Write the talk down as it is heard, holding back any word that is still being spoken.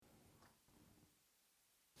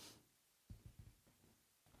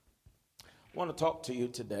I want to talk to you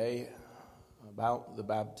today about the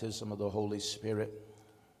baptism of the Holy Spirit.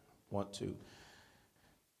 I want to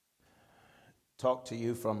talk to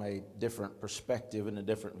you from a different perspective and a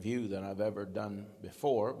different view than I've ever done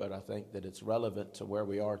before, but I think that it's relevant to where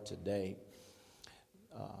we are today.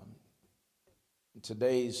 In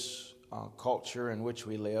today's culture in which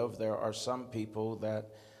we live, there are some people that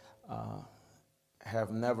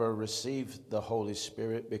have never received the Holy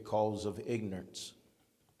Spirit because of ignorance.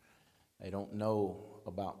 They don't know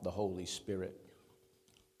about the Holy Spirit.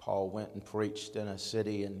 Paul went and preached in a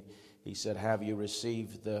city and he said, "Have you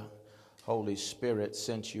received the Holy Spirit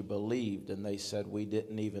since you believed?" And they said, "We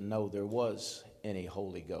didn't even know there was any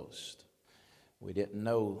Holy Ghost. We didn't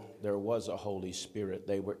know there was a Holy Spirit."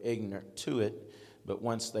 They were ignorant to it, but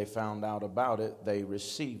once they found out about it, they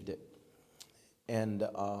received it. And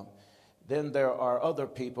then there are other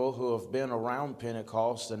people who have been around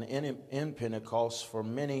Pentecost and in Pentecost for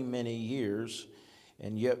many, many years,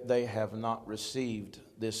 and yet they have not received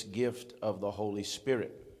this gift of the Holy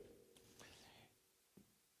Spirit.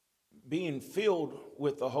 Being filled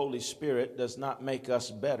with the Holy Spirit does not make us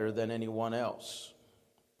better than anyone else.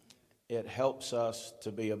 It helps us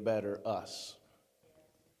to be a better us.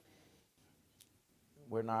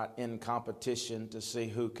 We're not in competition to see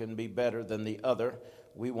who can be better than the other.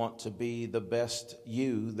 We want to be the best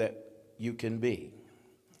you that you can be.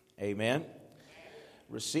 Amen?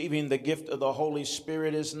 Receiving the gift of the Holy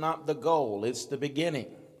Spirit is not the goal, it's the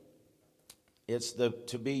beginning. It's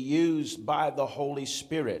to be used by the Holy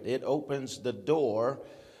Spirit. It opens the door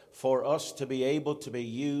for us to be able to be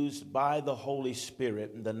used by the Holy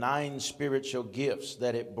Spirit and the 9 spiritual gifts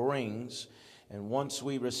that it brings. And once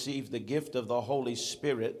we receive the gift of the Holy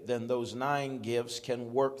Spirit, then those 9 gifts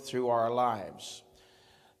can work through our lives.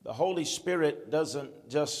 The Holy Spirit doesn't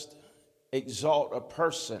just exalt a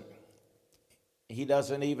person. He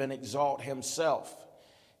doesn't even exalt himself.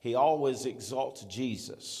 He always exalts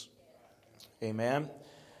Jesus. Amen.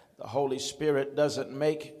 The Holy Spirit doesn't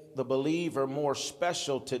make the believer more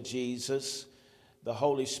special to Jesus. The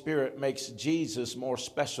Holy Spirit makes Jesus more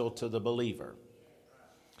special to the believer.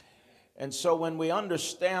 And so when we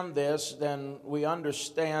understand this, then we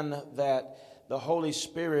understand that the Holy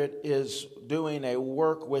Spirit is doing a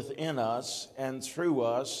work within us and through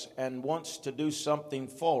us and wants to do something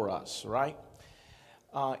for us, right?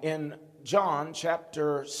 In John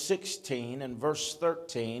chapter 16 and verse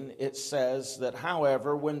 13, it says that,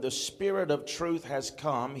 "However, when the Spirit of truth has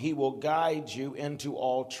come, he will guide you into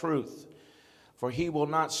all truth. For he will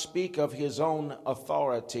not speak of his own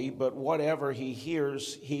authority, but whatever he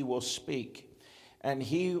hears, he will speak. And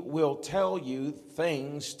he will tell you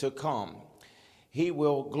things to come. He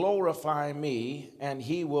will glorify me, and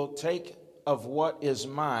he will take of what is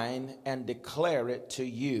mine and declare it to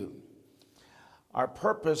you." Our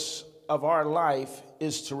purpose of our life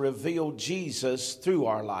is to reveal Jesus through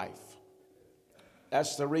our life.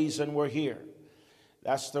 That's the reason we're here.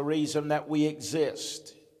 That's the reason that we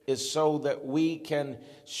exist, is so that we can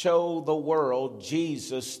show the world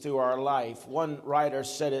Jesus through our life. One writer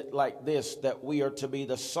said it like this, that we are to be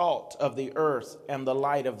the salt of the earth and the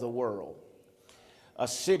light of the world. A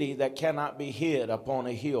city that cannot be hid upon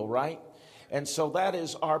a hill, right? And so that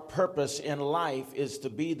is our purpose in life, is to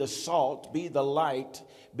be the salt, be the light,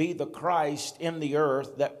 be the Christ in the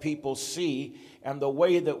earth that people see. And the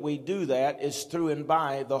way that we do that is through and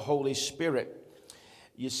by the Holy Spirit.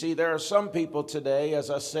 You see, there are some people today, as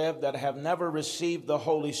I said, that have never received the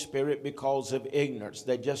Holy Spirit because of ignorance.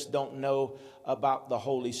 They just don't know about the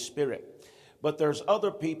Holy Spirit. But there's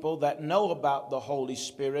other people that know about the Holy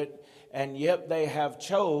Spirit, and yet they have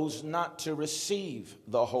chose not to receive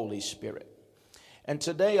the Holy Spirit. And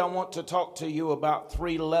today I want to talk to you about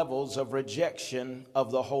 3 levels of rejection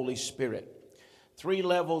of the Holy Spirit. 3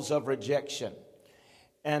 levels of rejection.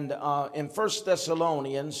 And in 1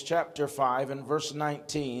 Thessalonians chapter 5 and verse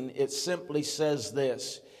 19, it simply says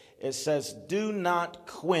this. It says, "Do not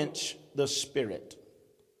quench the Spirit."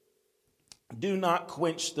 Do not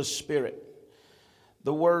quench the Spirit.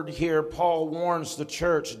 The word here, Paul warns the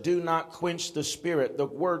church, do not quench the Spirit. The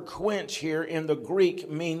word quench here in the Greek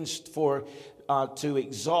means to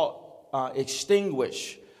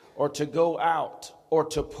extinguish, or to go out, or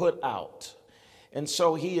to put out. And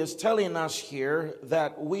so he is telling us here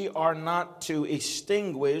that we are not to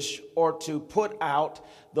extinguish or to put out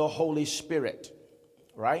the Holy Spirit,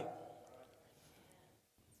 right?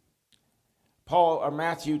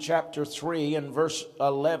 Matthew chapter 3 and verse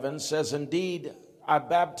 11 says, "Indeed, I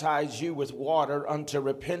baptize you with water unto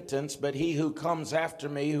repentance, but he who comes after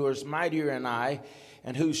me, who is mightier than I,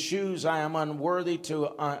 and whose shoes I am unworthy to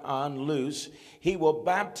unloose. He will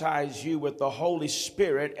baptize you with the Holy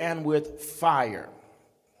Spirit and with fire.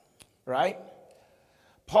 Right?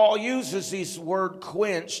 Paul uses this word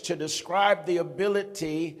quench to describe the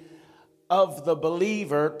ability of the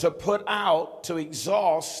believer to put out, to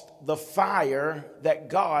exhaust the fire that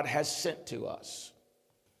God has sent to us.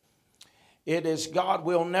 It is God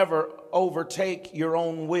will never overtake your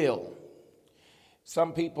own will.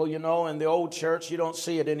 Some people, in the old church, you don't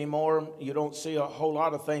see it anymore. You don't see a whole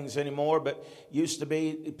lot of things anymore, but used to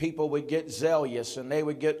be people would get zealous and they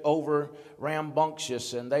would get over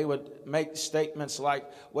rambunctious and they would make statements like,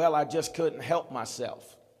 well, I just couldn't help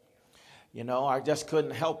myself. I just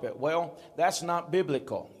couldn't help it. Well, that's not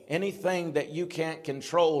biblical. Anything that you can't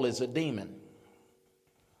control is a demon.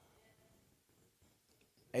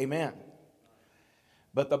 Amen.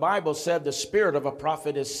 But the Bible said the spirit of a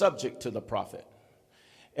prophet is subject to the prophet.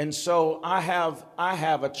 And so I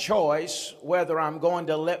have a choice whether I'm going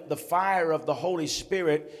to let the fire of the Holy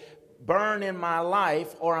Spirit burn in my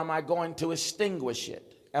life, or am I going to extinguish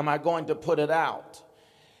it? Am I going to put it out?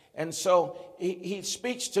 And so he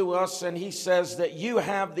speaks to us and he says that you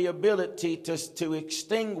have the ability to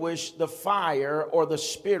extinguish the fire or the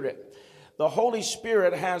spirit. The Holy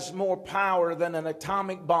Spirit has more power than an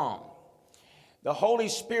atomic bomb. The Holy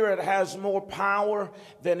Spirit has more power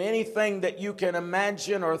than anything that you can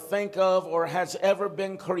imagine or think of or has ever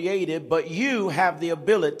been created, but you have the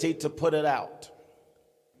ability to put it out.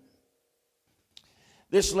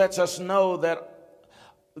 This lets us know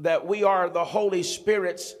that we are the Holy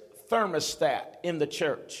Spirit's thermostat in the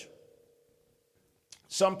church.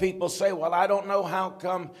 Some people say, well, I don't know how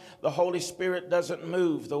come the Holy Spirit doesn't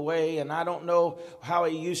move the way, and I don't know how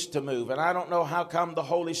he used to move, and I don't know how come the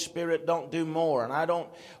Holy Spirit don't do more, and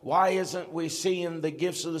why isn't we seeing the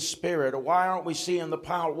gifts of the Spirit, or why aren't we seeing the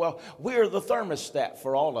power? Well, we're the thermostat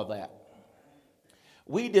for all of that.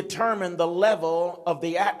 We determine the level of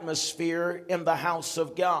the atmosphere in the house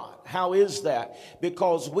of God. How is that?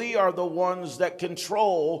 Because we are the ones that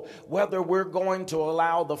control whether we're going to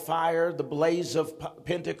allow the fire, the blaze of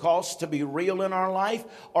Pentecost to be real in our life,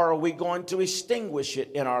 or are we going to extinguish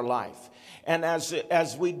it in our life? And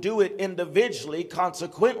as we do it individually,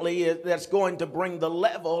 consequently, that's going to bring the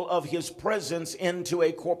level of his presence into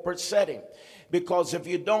a corporate setting. Because if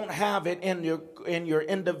you don't have it in your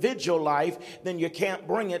individual life, then you can't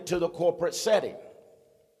bring it to the corporate setting.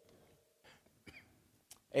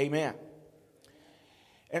 Amen.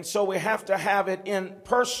 And so we have to have it in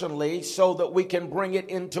personally so that we can bring it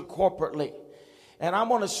into corporately. And I'm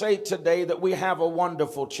going to say today that we have a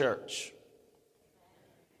wonderful church.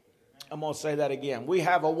 I'm going to say that again. We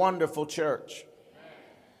have a wonderful church.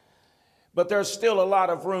 But there's still a lot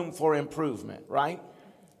of room for improvement, right?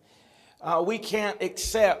 We can't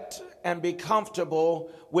accept and be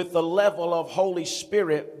comfortable with the level of Holy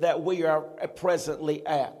Spirit that we are presently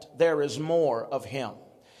at. There is more of him,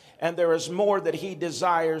 and there is more that he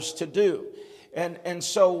desires to do. And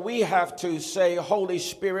so we have to say, Holy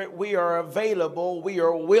Spirit, we are available, we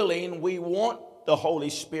are willing, we want the Holy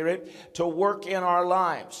Spirit to work in our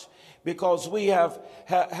lives. Because we have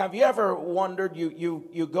you ever wondered,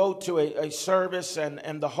 you go to a service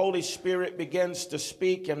and the Holy Spirit begins to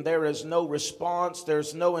speak and there is no response,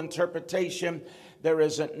 there's no interpretation, there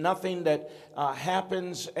isn't nothing that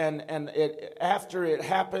happens, and after it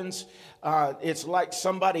happens, it's like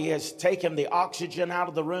somebody has taken the oxygen out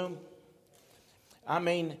of the room. I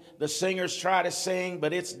mean, the singers try to sing,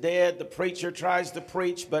 but it's dead. The preacher tries to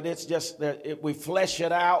preach, but it's just that we flesh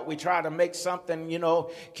it out. We try to make something,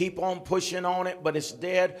 keep on pushing on it, but it's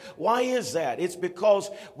dead. Why is that? It's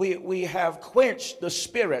because we have quenched the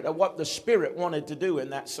spirit of what the Spirit wanted to do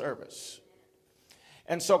in that service.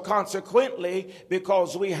 And so consequently,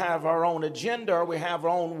 because we have our own agenda, or we have our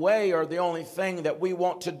own way, or the only thing that we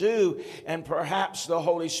want to do, and perhaps the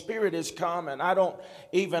Holy Spirit has come, and I don't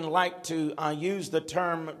even like to use the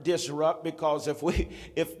term disrupt, because if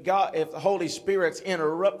the Holy Spirit's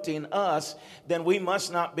interrupting us, then we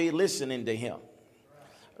must not be listening to him.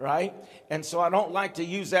 Right? And so I don't like to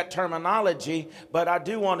use that terminology, but I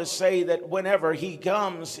do want to say that whenever he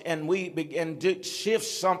comes and we begin to shift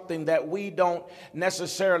something that we don't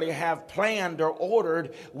necessarily have planned or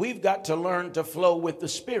ordered, we've got to learn to flow with the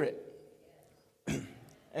Spirit.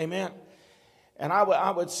 Amen. And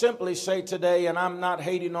I would simply say today, and I'm not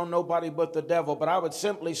hating on nobody but the devil, but I would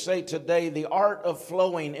simply say today, the art of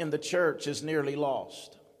flowing in the church is nearly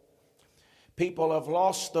lost. People have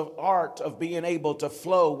lost the art of being able to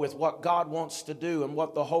flow with what God wants to do and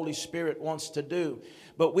what the Holy Spirit wants to do.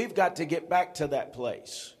 But we've got to get back to that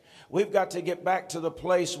place. We've got to get back to the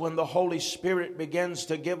place when the Holy Spirit begins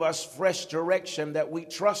to give us fresh direction, that we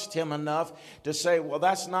trust Him enough to say, well,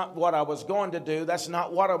 that's not what I was going to do. That's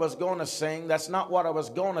not what I was going to sing. That's not what I was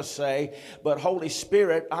going to say. But Holy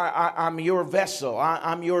Spirit, I'm your vessel.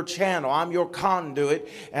 I'm your channel. I'm your conduit.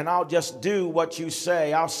 And I'll just do what you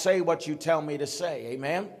say. I'll say what you tell me to say.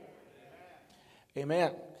 Amen?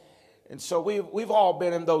 Amen. And so we've all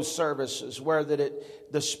been in those services where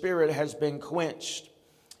the Spirit has been quenched.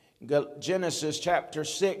 Genesis chapter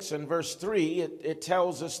 6 and verse 3, it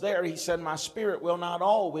tells us there, He said, my spirit will not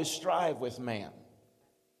always strive with man.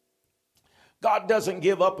 God doesn't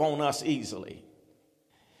give up on us easily.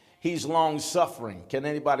 He's long suffering. Can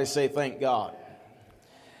anybody say thank God?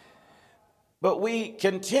 But we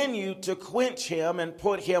continue to quench Him and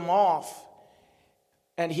put Him off,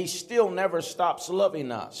 and He still never stops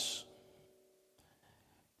loving us.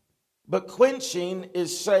 But quenching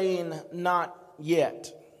is saying not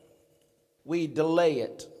yet. We delay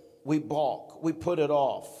it. We balk. We put it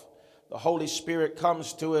off. The Holy Spirit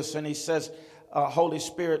comes to us and He says, Holy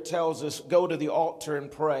Spirit tells us, go to the altar and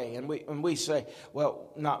pray. And we say,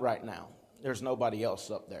 well, not right now. There's nobody else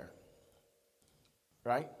up there.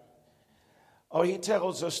 Right? Or He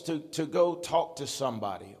tells us to go talk to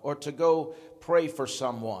somebody or to go pray for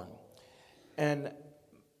someone. And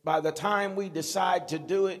by the time we decide to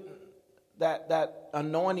do it, that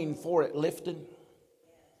anointing for it lifted.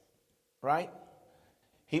 Right?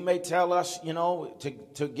 He may tell us,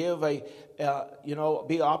 to give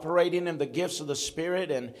be operating in the gifts of the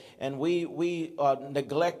Spirit, and we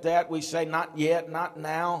neglect that. We say, not yet, not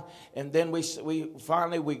now. And then we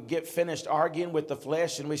finally get finished arguing with the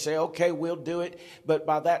flesh, and we say, okay, we'll do it. But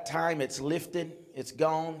by that time, it's lifted. It's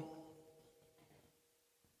gone.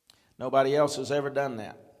 Nobody else has ever done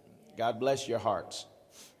that. God bless your hearts.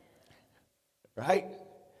 Right?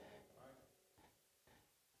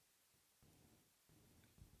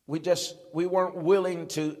 We weren't willing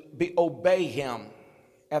to obey Him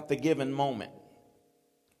at the given moment.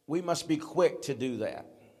 We must be quick to do that.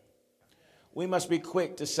 We must be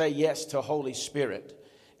quick to say yes to Holy Spirit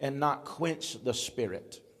and not quench the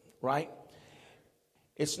Spirit, right?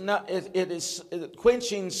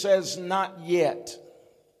 Quenching says not yet.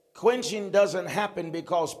 Quenching doesn't happen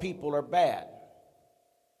because people are bad.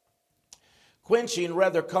 Quenching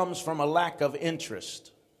rather comes from a lack of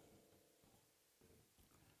interest,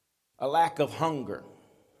 a lack of hunger,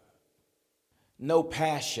 no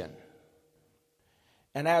passion.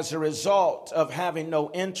 And as a result of having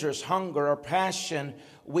no interest, hunger, or passion,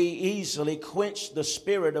 we easily quench the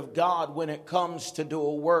Spirit of God when it comes to do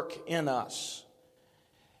a work in us.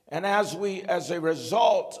 And as a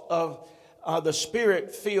result of the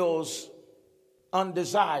Spirit feels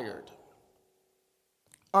undesired,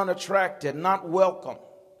 unattracted, not welcome,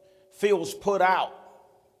 feels put out,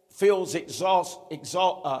 feels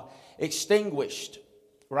extinguished,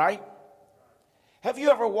 right? Have you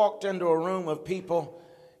ever walked into a room of people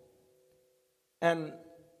and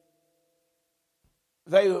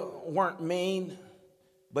they weren't mean,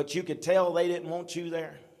 but you could tell they didn't want you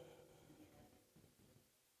there?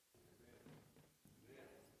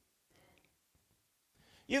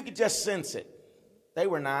 You could just sense it. They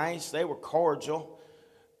were nice, they were cordial,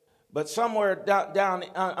 but somewhere down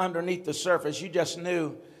underneath the surface, you just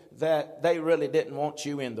knew that they really didn't want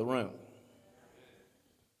you in the room.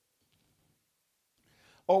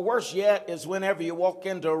 Or worse yet is whenever you walk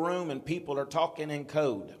into a room and people are talking in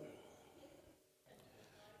code.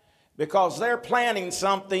 Because they're planning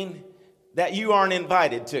something that you aren't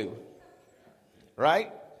invited to.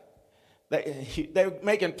 Right? They're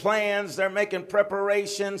making plans, they're making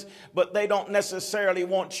preparations, but they don't necessarily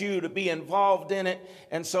want you to be involved in it.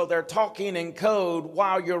 And so they're talking in code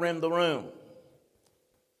while you're in the room.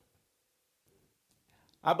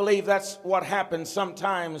 I believe that's what happens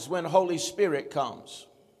sometimes when Holy Spirit comes.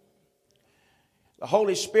 The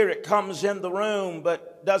Holy Spirit comes in the room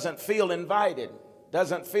but doesn't feel invited,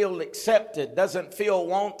 doesn't feel accepted, doesn't feel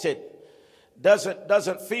wanted,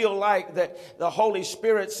 doesn't feel like that the Holy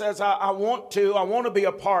Spirit says, I want to be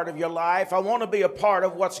a part of your life. I want to be a part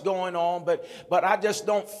of what's going on, but I just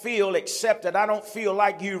don't feel accepted. I don't feel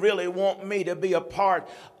like you really want me to be a part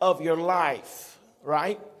of your life,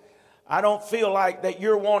 right? I don't feel like that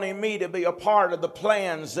you're wanting me to be a part of the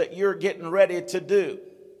plans that you're getting ready to do.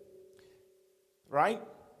 Right?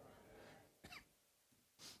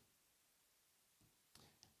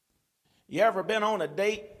 You ever been on a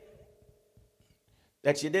date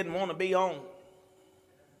that you didn't want to be on?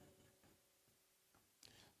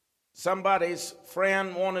 Somebody's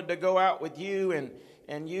friend wanted to go out with you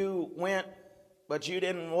and you went, but you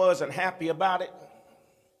wasn't happy about it.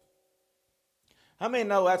 How many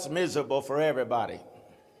know that's miserable for everybody?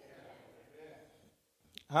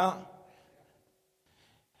 Huh?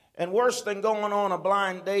 And worse than going on a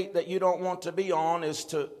blind date that you don't want to be on is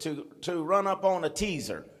to run up on a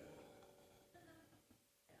teaser.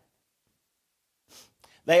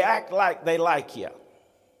 They act like they like you.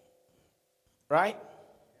 Right?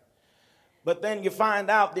 But then you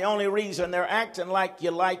find out the only reason they're acting like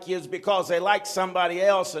you is because they like somebody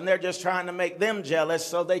else and they're just trying to make them jealous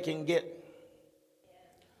so they can get.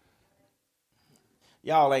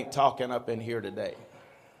 Y'all ain't talking up in here today.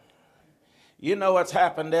 You know what's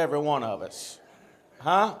happened to every one of us.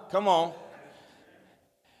 Huh? Come on.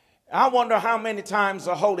 I wonder how many times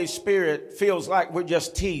the Holy Spirit feels like we're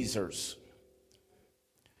just teasers.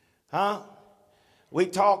 Huh? We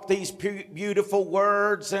talk these beautiful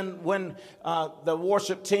words, and when the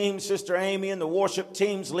worship team, Sister Amy and the worship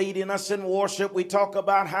team's leading us in worship, we talk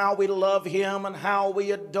about how we love Him and how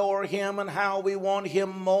we adore Him and how we want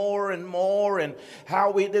Him more and more, and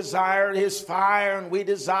how we desire His fire and we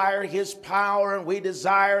desire His power and we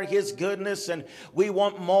desire His goodness and we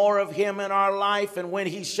want more of Him in our life. And when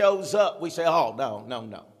He shows up, we say, oh,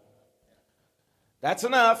 no. That's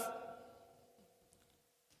enough.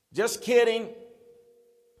 Just kidding.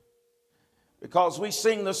 Because we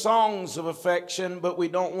sing the songs of affection, but we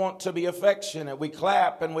don't want to be affectionate. We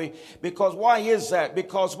clap because why is that?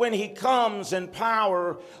 Because when He comes in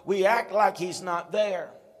power, we act like He's not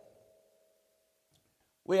there.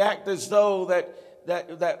 We act as though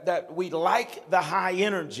that we like the high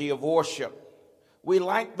energy of worship. We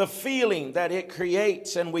like the feeling that it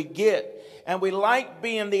creates and we get. And we like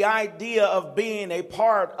being the idea of being a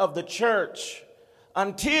part of the church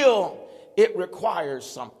until it requires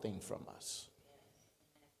something from us.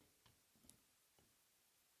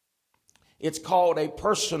 It's called a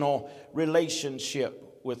personal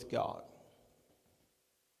relationship with God.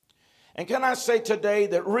 And can I say today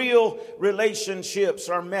that real relationships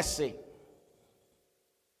are messy?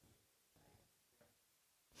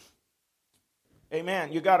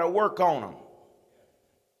 Amen. You got to work on them.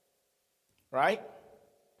 Right?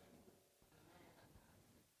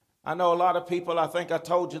 I know a lot of people, I think I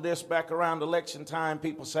told you this back around election time,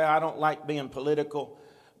 people say, I don't like being political,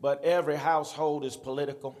 but every household is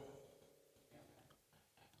political.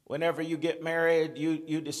 Whenever you get married,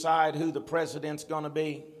 you decide who the president's going to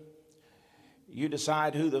be. You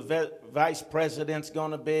decide who the vice president's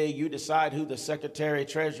going to be. You decide who the secretary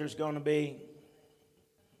treasurer's going to be.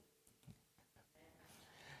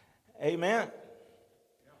 Amen.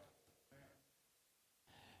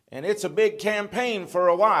 And it's a big campaign for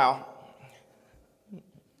a while,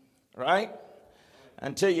 right?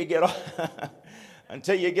 Until you get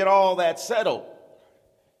all that settled.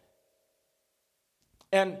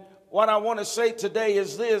 And what I want to say today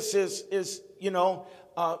is this: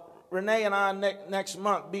 Renee and I next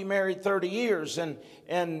month be married 30 years, and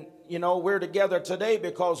we're together today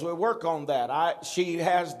because we work on that. She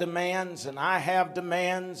has demands and I have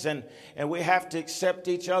demands, and we have to accept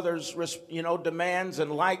each other's demands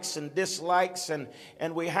and likes and dislikes, and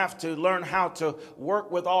we have to learn how to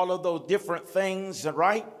work with all of those different things,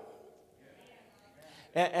 right?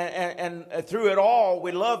 And through it all,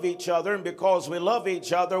 we love each other. And because we love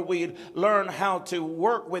each other, we learn how to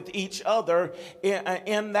work with each other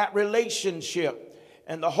in that relationship.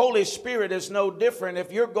 And the Holy Spirit is no different.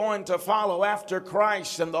 If you're going to follow after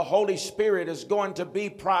Christ and the Holy Spirit is going to be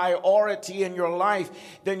priority in your life,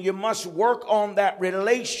 then you must work on that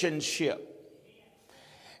relationship.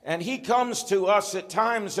 And He comes to us at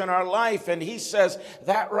times in our life and He says,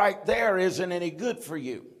 that right there isn't any good for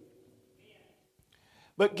you.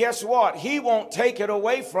 But guess what? He won't take it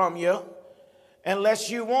away from you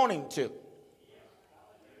unless you want Him to.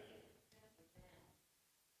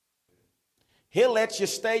 He'll let you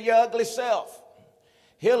stay your ugly self.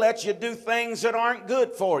 He'll let you do things that aren't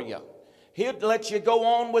good for you. He'll let you go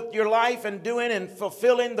on with your life and doing and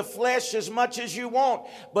fulfilling the flesh as much as you want.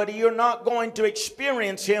 But you're not going to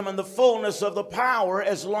experience Him in the fullness of the power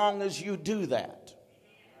as long as you do that.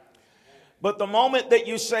 But the moment that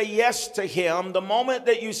you say yes to Him, the moment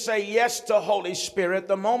that you say yes to Holy Spirit,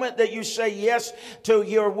 the moment that you say yes to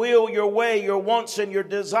your will, your way, your wants and your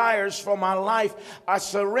desires for my life, I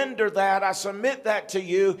surrender that, I submit that to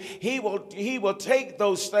you. He will take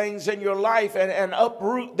those things in your life and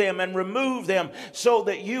uproot them and remove them so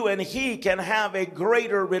that you and He can have a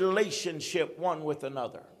greater relationship one with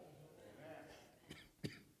another.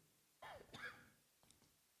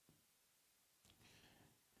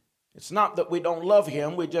 It's not that we don't love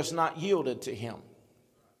Him, we're just not yielded to Him.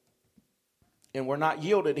 And we're not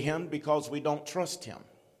yielded to Him because we don't trust Him.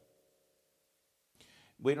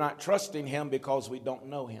 We're not trusting Him because we don't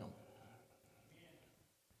know Him.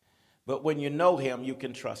 But when you know him, you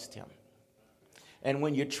can trust him. And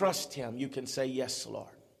when you trust him, you can say, yes,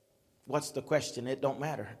 Lord. What's the question? It don't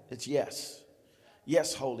matter. It's yes.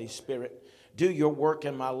 Yes, Holy Spirit. Do your work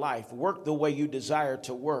in my life. Work the way you desire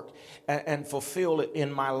to work and fulfill it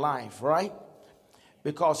in my life, right?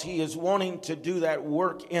 Because he is wanting to do that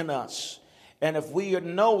work in us. And if we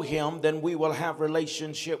know him, then we will have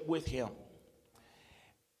relationship with him.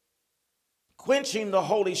 Quenching the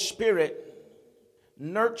Holy Spirit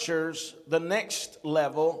nurtures the next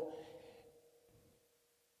level,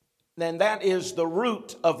 and that is the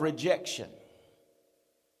root of rejection.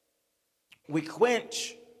 We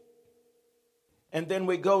quench, and then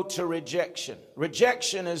we go to rejection.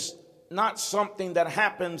 Rejection is not something that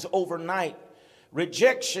happens overnight.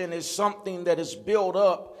 Rejection is something that is built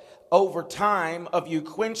up over time of you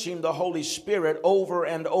quenching the Holy Spirit over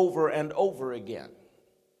and over and over again.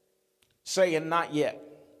 Saying, not yet,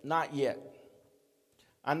 not yet.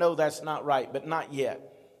 I know that's not right, but not yet.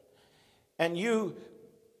 And you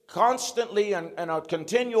constantly and a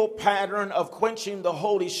continual pattern of quenching the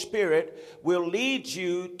Holy Spirit will lead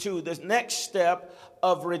you to the next step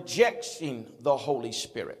of rejecting the Holy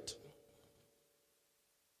Spirit.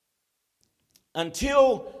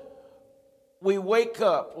 Until we wake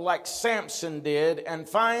up like Samson did and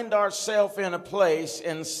find ourselves in a place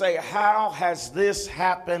and say, how has this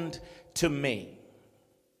happened to me?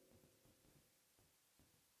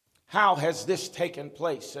 How has this taken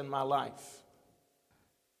place in my life?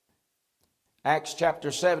 Acts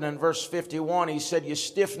chapter 7 and verse 51, he said, you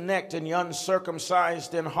stiff-necked and you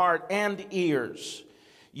uncircumcised in heart and ears.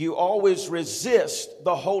 You always resist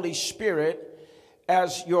the Holy Spirit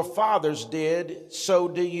as your fathers did, so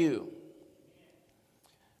do you.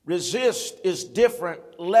 Resist is different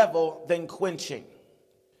level than quenching.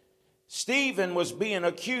 Stephen was being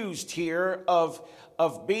accused here of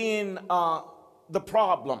being the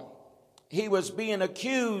problem. He was being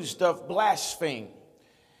accused of blasphemy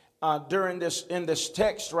in this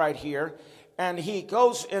text right here, and he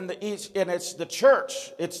goes and it's the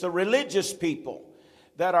church, it's the religious people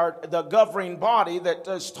that are the governing body that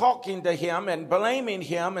is talking to him and blaming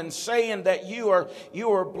him and saying that you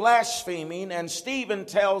are blaspheming. And Stephen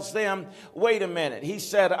tells them, wait a minute. He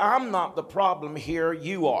said, I'm not the problem here,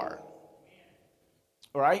 you are.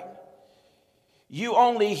 Right? You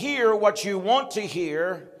only hear what you want to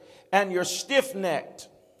hear, and you're stiff-necked.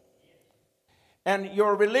 And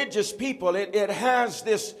your religious people, it has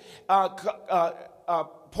this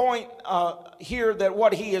point here that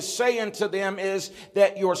what he is saying to them is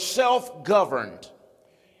that you're self-governed.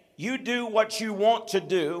 You do what you want to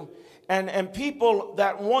do. And people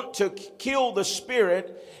that want to kill the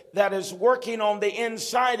spirit that is working on the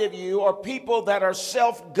inside of you are people that are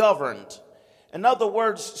self-governed. In other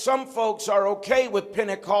words, some folks are okay with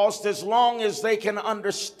Pentecost as long as they can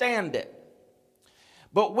understand it.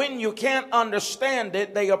 But when you can't understand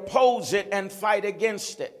it, they oppose it and fight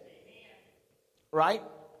against it. Right?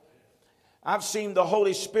 I've seen the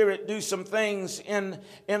Holy Spirit do some things in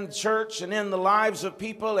church and in the lives of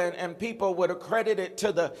people, and people would accredit it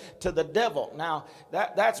to the devil. Now,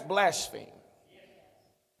 that's blasphemy.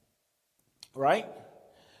 Right?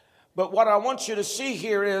 But what I want you to see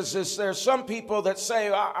here is there's some people that say,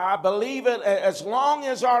 I believe it as long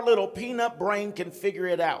as our little peanut brain can figure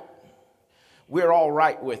it out. We're all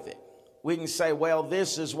right with it. We can say, well,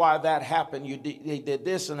 this is why that happened. They did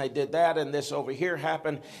this and they did that, and this over here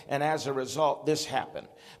happened, and as a result, this happened.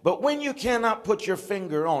 But when you cannot put your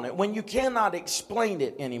finger on it, when you cannot explain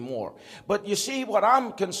it anymore, but you see, what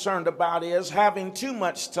I'm concerned about is having too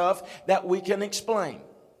much stuff that we can explain.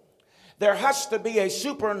 There has to be a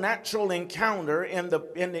supernatural encounter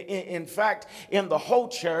in fact, in the whole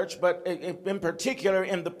church, but in particular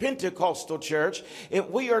in the Pentecostal church. If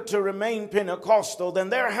we are to remain Pentecostal,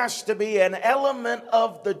 then there has to be an element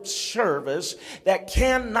of the service that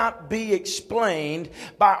cannot be explained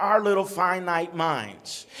by our little finite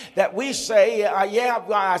minds. That we say,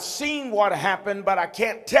 I've seen what happened, but I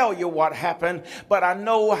can't tell you what happened, but I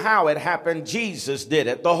know how it happened. Jesus did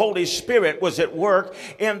it. The Holy Spirit was at work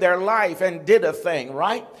in their life and did a thing,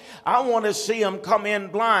 right? I want to see them come in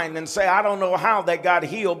blind and say, I don't know how they got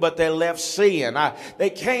healed, but they left seeing. They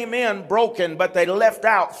came in broken, but they left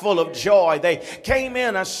out full of joy. They came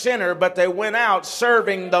in a sinner, but they went out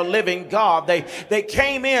serving the living God. They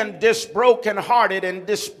came in broken hearted and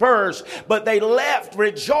dispersed, but they left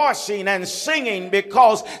rejoicing and singing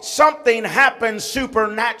because something happened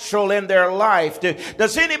supernatural in their life.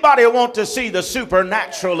 Does anybody want to see the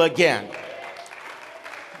supernatural again?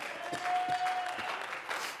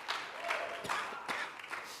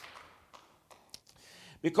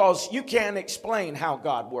 Because you can't explain how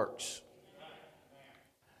God works.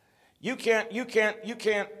 You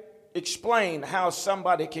can't explain how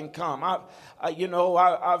somebody can come.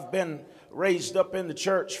 I've been raised up in the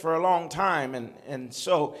church for a long time, and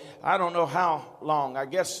so I don't know how long. I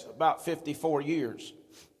guess about 54 years.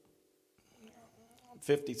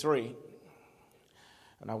 53.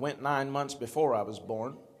 And I went 9 months before I was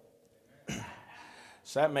born.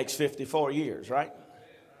 So that makes 54 years, right?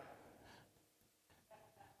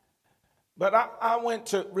 But I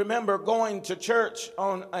remember going to church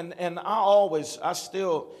and I'd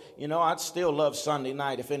still love Sunday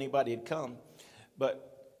night if anybody had come. But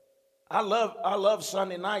I love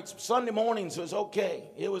Sunday nights. Sunday mornings was okay.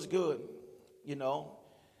 It was good,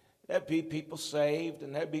 There'd be people saved,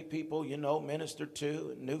 and there'd be people, ministered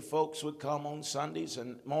to, and new folks would come on Sundays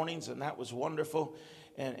and mornings, and that was wonderful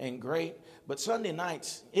and great. But Sunday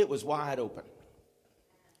nights, it was wide open.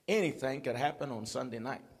 Anything could happen on Sunday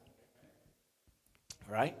night.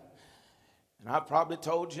 Right? And I probably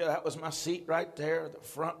told you that was my seat right there, the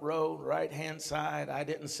front row, right-hand side. I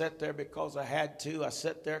didn't sit there because I had to. I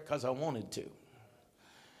sat there because I wanted to.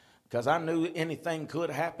 Because I knew anything could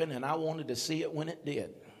happen, and I wanted to see it when it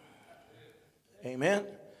did. Amen?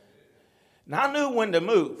 Now, I knew when to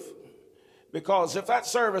move. Because if that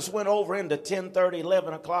service went over into 10:30,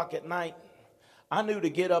 11 o'clock at night, I knew to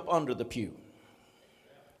get up under the pew.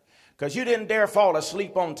 Because you didn't dare fall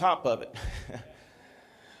asleep on top of it.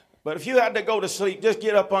 But if you had to go to sleep, just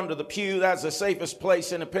get up under the pew. That's the safest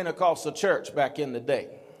place in a Pentecostal church back in the day,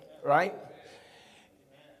 right?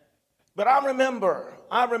 But I remember,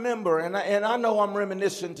 and I know I'm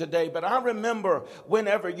reminiscing today, but I remember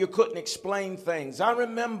whenever you couldn't explain things. I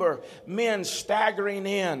remember men staggering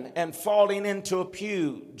in and falling into a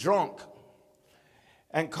pew drunk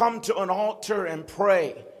and come to an altar and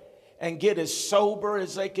pray and get as sober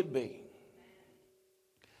as they could be.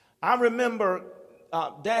 I remember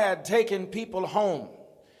Dad taking people home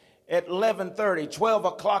at 11:30, 12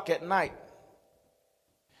 o'clock at night.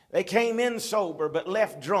 They came in sober but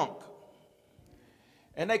left drunk.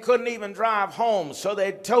 And they couldn't even drive home, so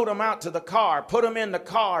they towed them out to the car, put them in the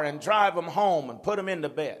car and drive them home and put them into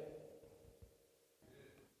bed.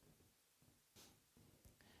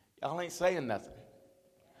 Y'all ain't saying nothing.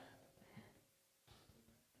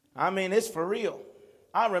 I mean, it's for real.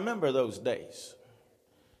 I remember those days.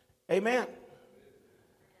 Amen.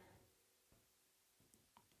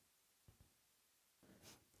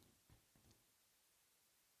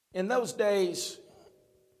 In those days,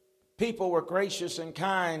 people were gracious and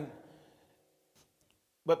kind,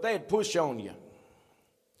 but they'd push on you.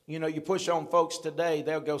 You push on folks today,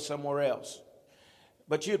 they'll go somewhere else.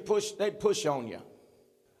 But they'd push on you.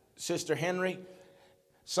 Sister Henry,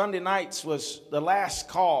 Sunday nights was the last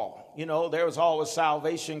call. There was always a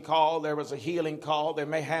salvation call, there was a healing call, there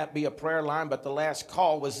may be a prayer line, but the last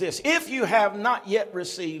call was this: if you have not yet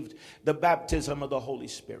received the baptism of the Holy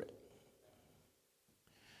Spirit,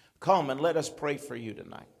 come and let us pray for you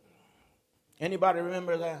tonight. Anybody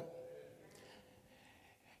remember that?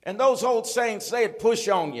 And those old saints, they'd push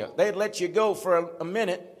on you. They'd let you go for a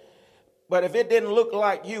minute. But if it didn't look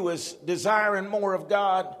like you was desiring more of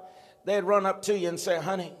God, they'd run up to you and say,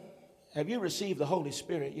 honey, have you received the Holy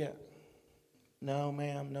Spirit yet? No,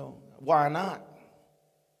 ma'am, no. Why not?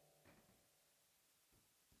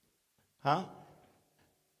 Huh?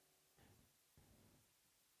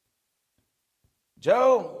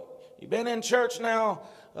 Joe, you've been in church now,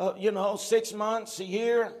 6 months, a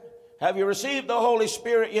year. Have you received the Holy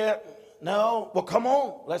Spirit yet? No. Well, come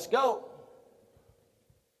on, let's go.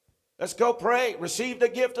 Let's go pray. Receive the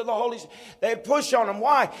gift of the Holy Spirit. They'd push on them.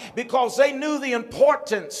 Why? Because they knew the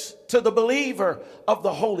importance to the believer of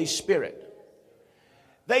the Holy Spirit.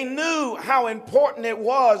 They knew how important it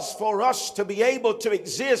was for us to be able to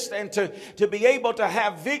exist and to be able to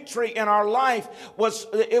have victory in our life.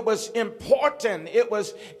 It was important. It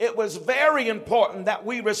was very important that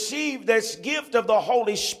we receive this gift of the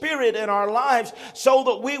Holy Spirit in our lives so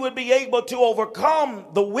that we would be able to overcome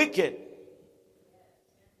the wicked.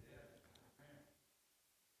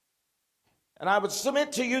 And I would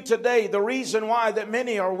submit to you today, the reason why that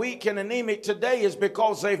many are weak and anemic today is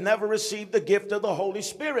because they've never received the gift of the Holy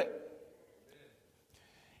Spirit.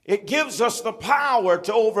 It gives us the power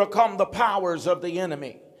to overcome the powers of the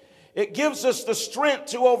enemy. It gives us the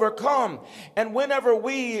strength to overcome. And whenever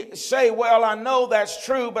we say, well, I know that's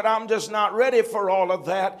true, but I'm just not ready for all of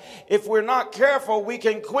that, if we're not careful, we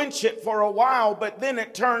can quench it for a while, but then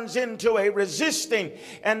it turns into a resisting.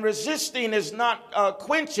 And resisting is not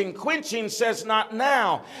quenching. Quenching says not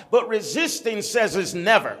now, but resisting says is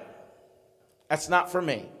never. That's not for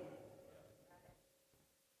me.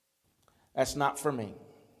 That's not for me.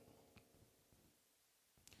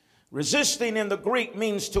 Resisting in the Greek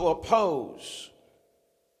means to oppose.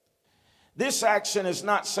 This action is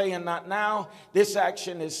not saying not now. This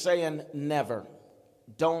action is saying never.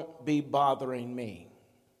 Don't be bothering me.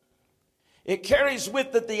 It carries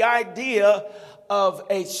with it the idea of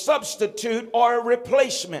a substitute or a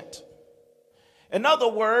replacement. In other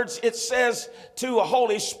words, it says to a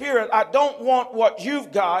Holy Spirit, I don't want what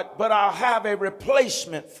you've got, but I'll have a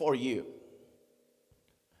replacement for you.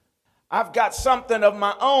 I've got something of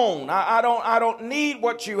my own. I don't need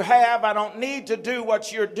what you have. I don't need to do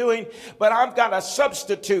what you're doing, but I've got a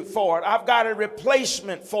substitute for it. I've got a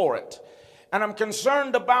replacement for it. And I'm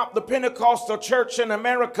concerned about the Pentecostal church in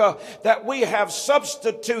America that we have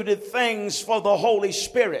substituted things for the Holy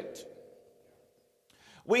Spirit.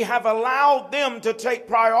 We have allowed them to take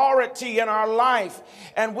priority in our life,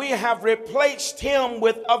 and we have replaced him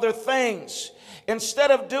with other things.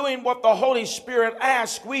 Instead of doing what the Holy Spirit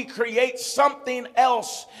asks, we create something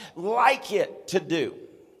else like it to do.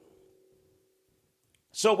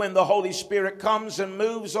 So when the Holy Spirit comes and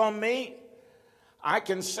moves on me, I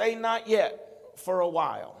can say not yet for a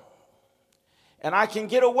while. And I can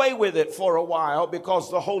get away with it for a while because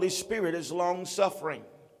the Holy Spirit is long-suffering.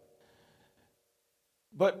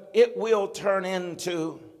 But it will turn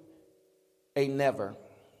into a never.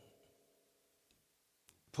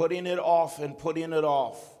 Putting it off and putting it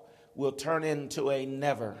off will turn into a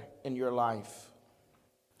never in your life.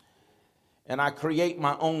 And I create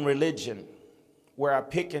my own religion where I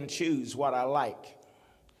pick and choose what I like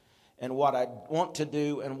and what I want to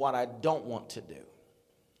do and what I don't want to do.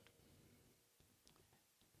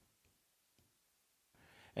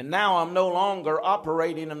 And now I'm no longer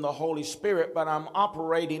operating in the Holy Spirit, but I'm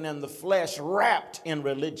operating in the flesh wrapped in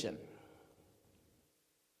religion.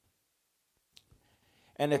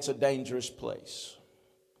 And it's a dangerous place.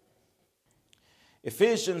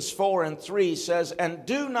 Ephesians 4:3 says, and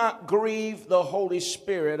do not grieve the Holy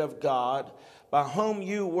Spirit of God, by whom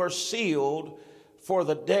you were sealed for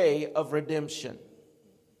the day of redemption.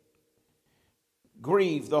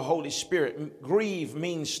 Grieve the Holy Spirit. Grieve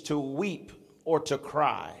means to weep or to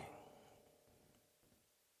cry.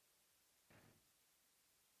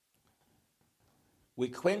 We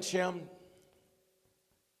quench him,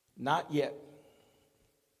 not yet.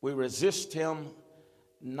 We resist him,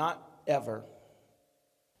 not ever.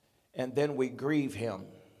 And then we grieve him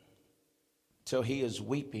till he is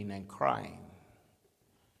weeping and crying,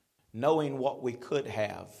 knowing what we could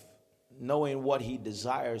have, knowing what he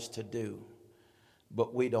desires to do,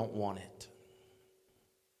 but we don't want it.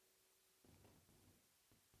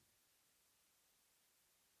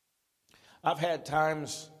 I've had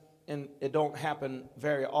times, and it don't happen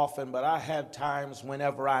very often, but I had times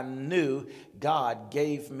whenever I knew God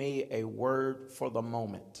gave me a word for the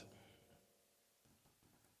moment.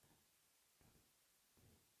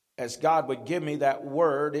 As God would give me that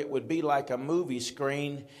word, it would be like a movie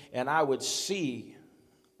screen, and I would see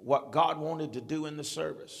what God wanted to do in the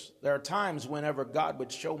service. There are times whenever God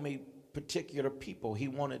would show me particular people he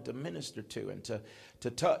wanted to minister to and to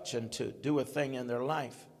touch and to do a thing in their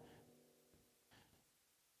life.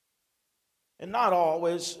 And not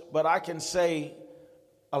always, but I can say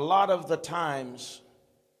a lot of the times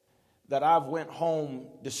that I've went home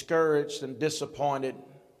discouraged and disappointed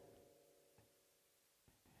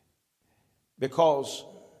because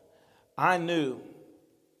I knew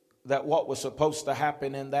that what was supposed to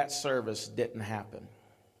happen in that service didn't happen.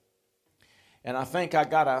 And I think I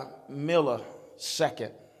got a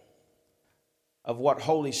millisecond of what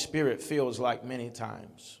Holy Spirit feels like many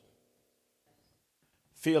times.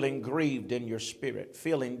 Feeling grieved in your spirit,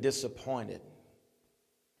 feeling disappointed,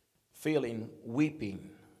 feeling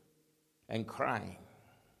weeping and crying.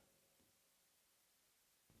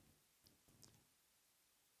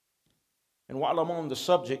 And while I'm on the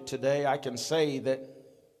subject today, I can say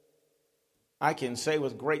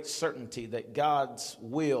with great certainty that God's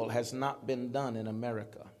will has not been done in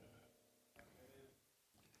America.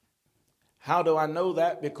 How do I know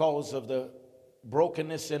that? Because of the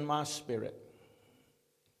brokenness in my spirit,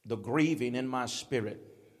 the grieving in my spirit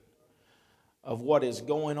of what is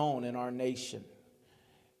going on in our nation.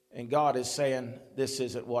 And God is saying, this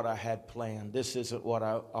isn't what I had planned. This isn't what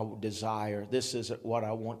I desire. This isn't what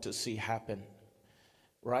I want to see happen.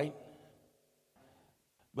 Right?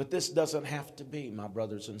 But this doesn't have to be, my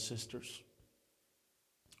brothers and sisters.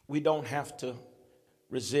 We don't have to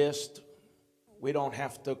resist. We don't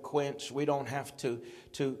have to quench. We don't have to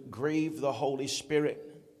grieve the Holy Spirit.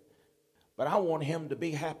 But I want him to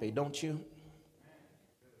be happy, don't you?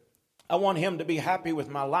 I want him to be happy with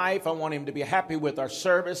my life. I want him to be happy with our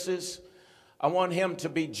services. I want him to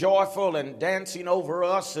be joyful and dancing over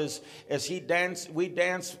us as we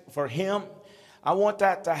dance for him. I want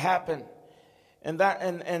that to happen.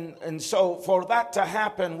 And so for that to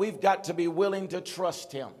happen, we've got to be willing to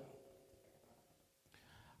trust him.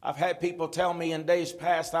 I've had people tell me in days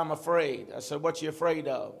past, I'm afraid. I said, what you afraid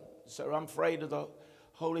of? They said, I'm afraid of the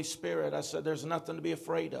Holy Spirit. I said, there's nothing to be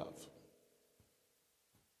afraid of.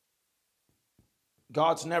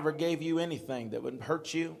 God's never gave you anything that would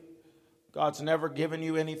hurt you. God's never given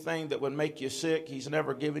you anything that would make you sick. He's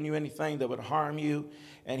never given you anything that would harm you.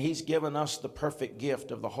 And he's given us the perfect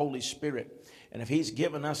gift of the Holy Spirit. And if he's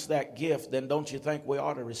given us that gift, then don't you think we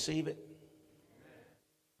ought to receive it?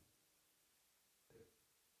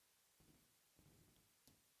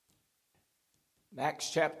 In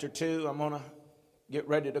Acts chapter 2, I'm going to get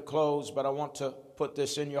ready to close, but I want to put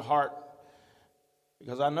this in your heart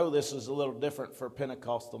because I know this is a little different for a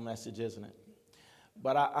Pentecostal message, isn't it?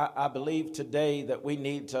 But I believe today that we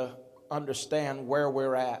need to understand where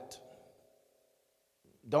we're at.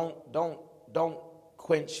 Don't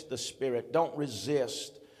quench the Spirit. Don't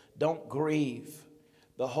resist. Don't grieve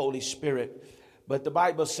the Holy Spirit. But the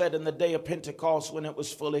Bible said in the day of Pentecost, when it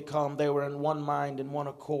was fully come, they were in one mind and one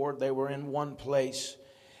accord. They were in one place.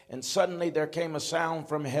 And suddenly there came a sound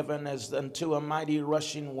from heaven as unto a mighty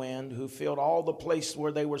rushing wind, who filled all the place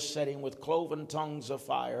where they were sitting with cloven tongues of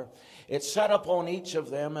fire. It sat upon each of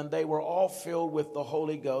them, and they were all filled with the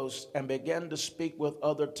Holy Ghost, and began to speak with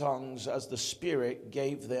other tongues as the Spirit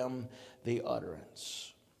gave them the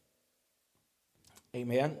utterance.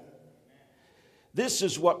 Amen. This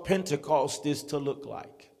is what Pentecost is to look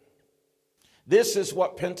like. This is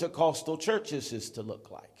what Pentecostal churches is to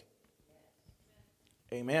look like.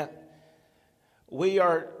 Amen. We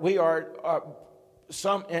are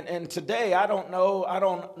some, and today I don't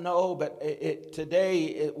know, but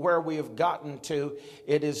today where we have gotten to,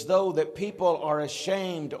 it is though that people are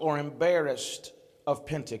ashamed or embarrassed of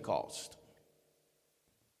Pentecost.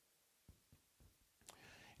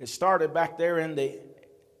 It started back there in the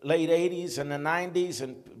late 80s and the 90s,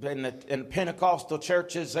 and in Pentecostal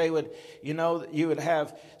churches, they would, you would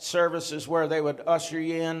have services where they would usher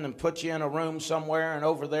you in and put you in a room somewhere, and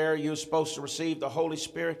over there you were supposed to receive the Holy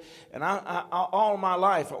Spirit. And I all my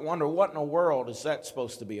life, I wonder what in the world is that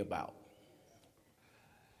supposed to be about?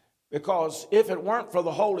 Because if it weren't for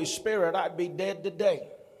the Holy Spirit, I'd be dead today.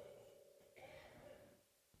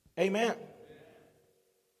 Amen.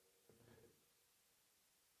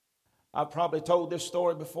 I've probably told this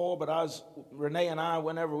story before, but Renee and I,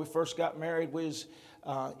 whenever we first got married, we was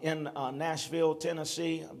in Nashville,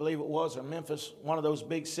 Tennessee, I believe it was, or Memphis, one of those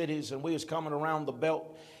big cities, and we was coming around the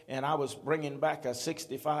belt, and I was bringing back a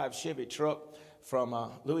 65 Chevy truck from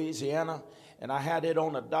Louisiana, and I had it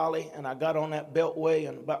on a dolly, and I got on that beltway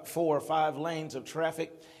in about 4 or 5 lanes of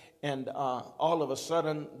traffic, and all of a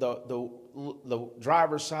sudden, the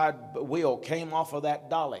driver's side wheel came off of that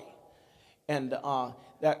dolly, and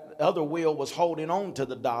that other wheel was holding on to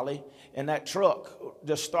the dolly, and that truck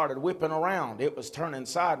just started whipping around. It was turning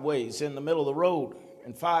sideways in the middle of the road,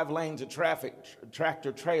 and 5 lanes of traffic,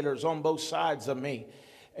 tractor trailers on both sides of me.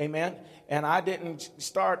 Amen. And I didn't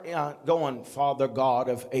start going, Father God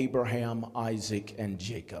of Abraham, Isaac, and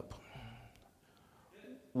Jacob,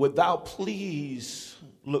 would thou please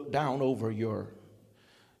look down over your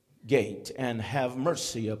gate and have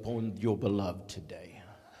mercy upon your beloved today.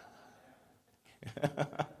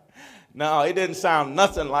 No, it didn't sound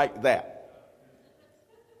nothing like that.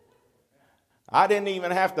 I didn't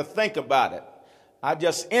even have to think about it. I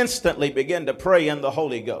just instantly began to pray in the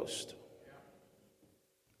Holy Ghost.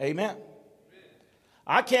 Amen.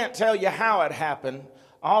 I can't tell you how it happened.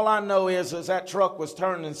 All I know is that truck was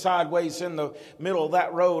turning sideways in the middle of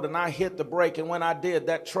that road, and I hit the brake, and when I did,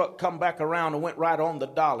 that truck come back around and went right on the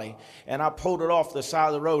dolly, and I pulled it off the side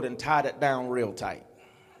of the road and tied it down real tight.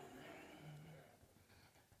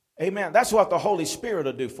 Amen. That's what the Holy Spirit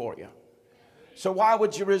will do for you. So why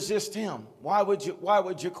would you resist him? Why would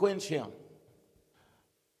you quench him?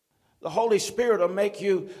 The Holy Spirit will make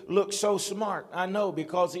you look so smart. I know,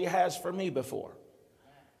 because he has for me before.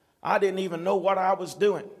 I didn't even know what I was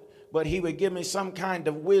doing, but he would give me some kind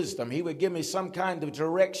of wisdom. He would give me some kind of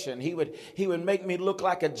direction. He would make me look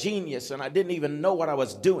like a genius, and I didn't even know what I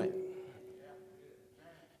was doing.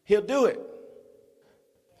 He'll do it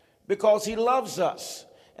because he loves us.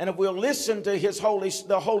 And if we'll listen to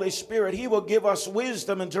the Holy Spirit, he will give us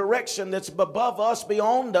wisdom and direction that's above us,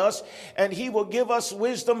 beyond us, and he will give us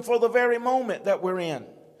wisdom for the very moment that we're in.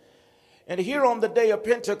 And here on the day of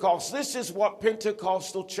Pentecost, this is what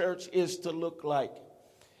Pentecostal church is to look like.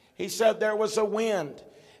 He said there was a wind.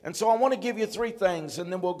 And so I want to give you 3 things,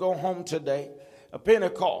 and then we'll go home today. A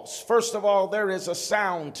Pentecost. First of all, there is a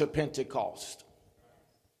sound to Pentecost.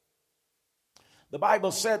 The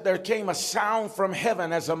Bible said there came a sound from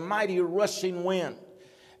heaven as a mighty rushing wind.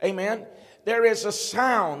 Amen. There is a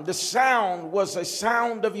sound. The sound was a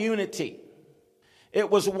sound of unity. It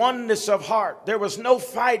was oneness of heart. There was no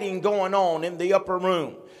fighting going on in the upper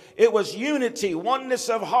room. It was unity, oneness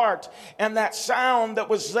of heart. And that sound that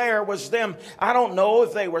was there was them. I don't know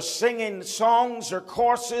if they were singing songs or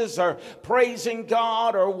choruses or praising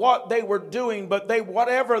God or what they were doing, but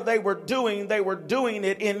whatever they were doing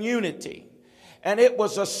it in unity. And it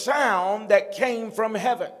was a sound that came from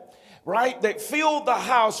heaven, right? That filled the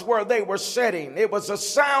house where they were sitting. It was a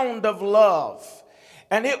sound of love.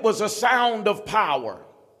 And it was a sound of power,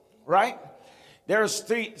 right? There's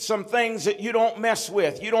some things that you don't mess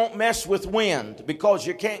with. You don't mess with wind because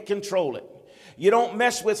you can't control it. You don't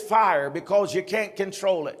mess with fire because you can't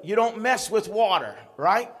control it. You don't mess with water,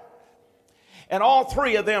 right? And all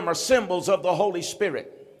three of them are symbols of the Holy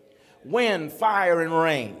Spirit. Wind, fire, and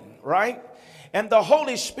rain, right? And the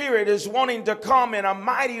Holy Spirit is wanting to come in a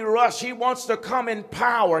mighty rush. He wants to come in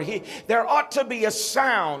power. There ought to be a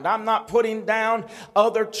sound. I'm not putting down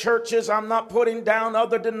other churches. I'm not putting down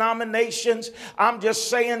other denominations. I'm just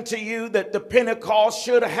saying to you that the Pentecost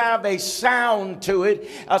should have a sound to it,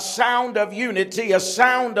 a sound of unity, a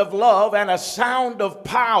sound of love, and a sound of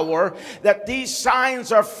power, that these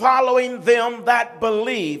signs are following them that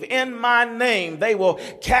believe. In my name, they will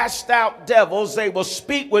cast out devils. They will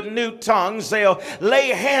speak with new tongues. They'll lay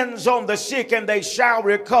hands on the sick and they shall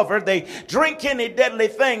recover. They drink any deadly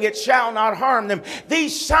thing, it shall not harm them.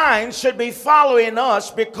 These signs should be following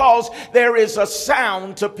us because there is a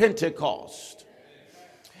sound to Pentecost.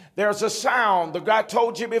 There's a sound. The guy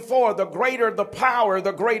told you before, the greater the power,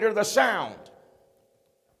 the greater the sound.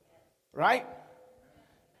 Right?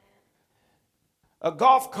 A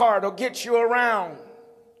golf cart will get you around,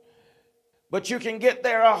 but you can get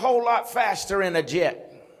there a whole lot faster in a jet.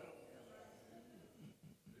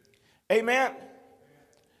 Amen.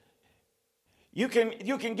 You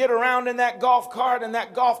can get around in that golf cart, and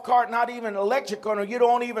that golf cart not even electrical, or you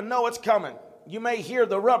don't even know it's coming. You may hear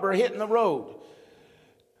the rubber hitting the road,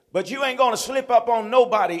 but you ain't going to slip up on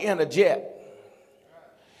nobody in a jet,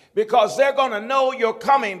 because they're going to know you're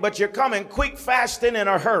coming, but you're coming quick, fast, and in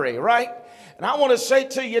a hurry, right? And I want to say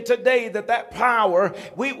to you today that power,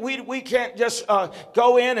 we can't just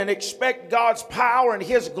go in and expect God's power and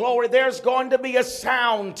His glory. There's going to be a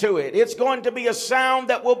sound to it. It's going to be a sound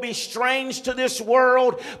that will be strange to this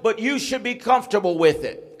world, but you should be comfortable with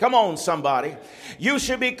it. Come on, somebody. You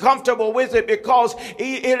should be comfortable with it because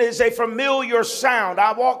it is a familiar sound.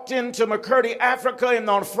 I walked into Makurdi, Africa, and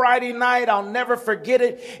on Friday night, I'll never forget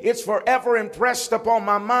it. It's forever impressed upon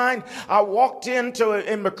my mind. I walked in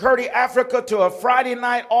Makurdi, Africa, to a Friday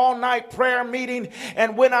night, all-night prayer meeting,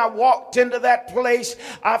 and when I walked into that place,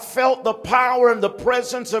 I felt the power and the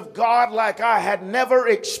presence of God like I had never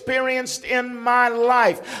experienced in my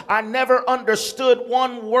life. I never understood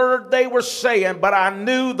one word they were saying, but I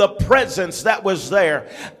knew the presence that was there.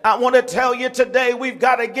 I want to tell you today, we've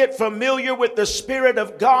got to get familiar with the Spirit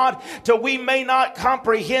of God till we may not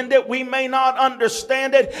comprehend it, we may not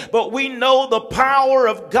understand it, but we know the power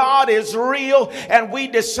of God is real, and we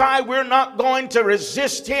decide we're not going to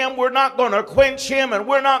resist Him, we're not going to quench Him, and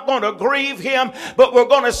we're not going to grieve Him, but we're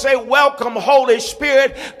going to say, welcome, Holy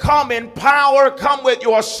Spirit, come in power, come with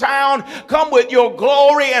your sound, come with your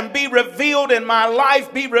glory, and be revealed in my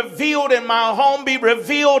life, be revealed in my home, be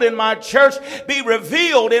revealed in my church, be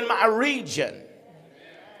revealed in my region.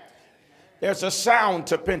 There's a sound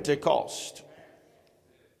to Pentecost.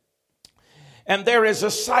 And there is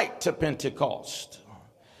a sight to Pentecost.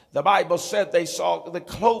 The Bible said they saw the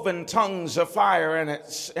cloven tongues of fire,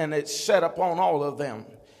 and it set upon all of them.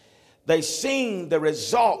 They seen the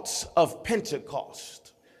results of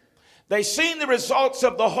Pentecost. They seen the results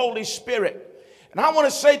of the Holy Spirit. And I want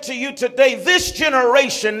to say to you today, this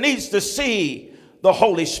generation needs to see the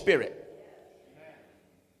Holy Spirit.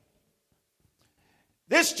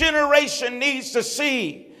 This generation needs to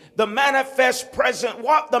see the manifest presence,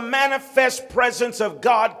 what the manifest presence of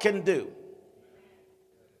God can do.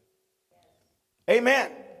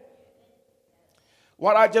 Amen.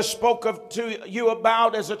 What I just spoke to you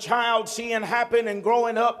about as a child, seeing happen and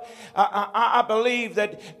growing up, I believe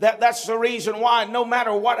that's the reason why no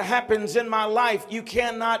matter what happens in my life, you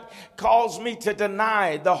cannot cause me to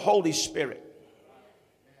deny the Holy Spirit.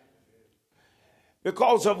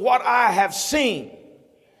 Because of what I have seen.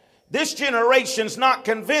 This generation's not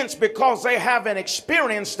convinced because they haven't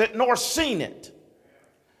experienced it nor seen it.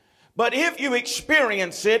 But if you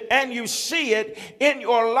experience it and you see it in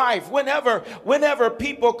your life, whenever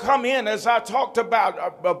people come in, as I talked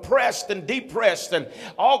about, oppressed and depressed and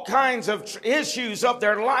all kinds of issues of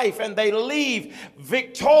their life, and they leave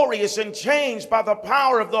victorious and changed by the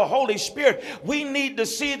power of the Holy Spirit, we need to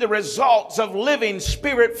see the results of living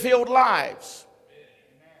Spirit-filled lives.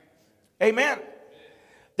 Amen.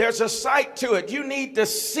 There's a sight to it. You need to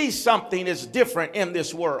see something is different in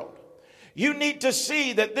this world. You need to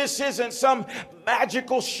see that this isn't some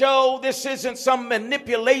magical show. This isn't some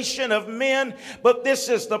manipulation of men, but this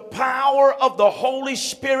is the power of the Holy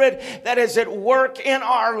Spirit that is at work in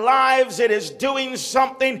our lives. It is doing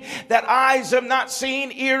something that eyes have not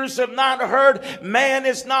seen, ears have not heard, man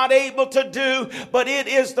is not able to do, but it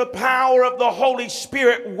is the power of the Holy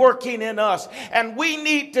Spirit working in us. And we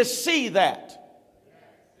need to see that.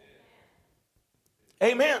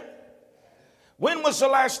 Amen. When was the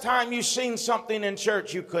last time you seen something in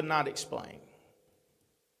church you could not explain?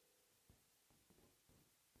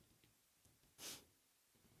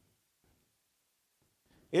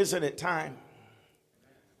 Isn't it time?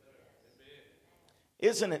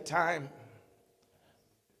 Isn't it time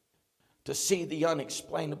to see the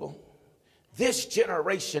unexplainable? This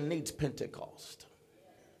generation needs Pentecost.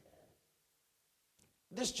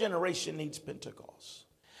 This generation needs Pentecost.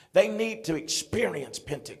 They need to experience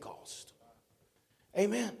Pentecost.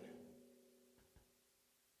 Amen.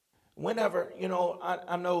 Whenever,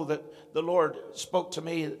 I know that the Lord spoke to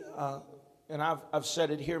me, and I've said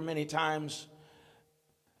it here many times,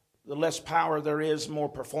 the less power there is, more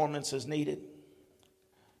performance is needed.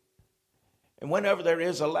 And whenever there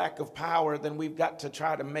is a lack of power, then we've got to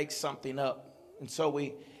try to make something up. And so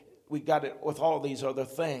we got it with all these other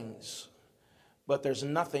things. But there's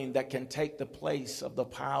nothing that can take the place of the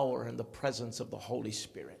power and the presence of the Holy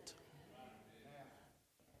Spirit.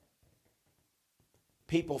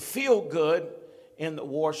 People feel good in the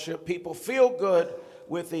worship. People feel good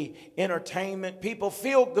with the entertainment. People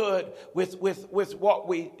feel good with what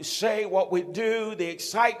we say, what we do, the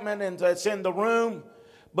excitement and that's in the room.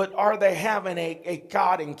 But are they having a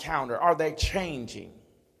God encounter? Are they changing?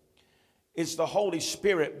 Is the Holy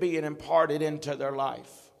Spirit being imparted into their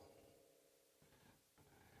life?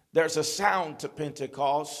 There's a sound to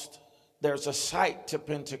Pentecost. There's a sight to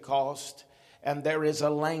Pentecost. And there is a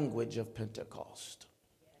language of Pentecost.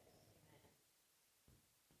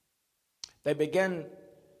 They began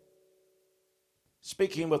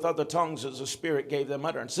speaking with other tongues as the Spirit gave them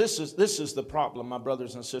utterance. This is the problem, my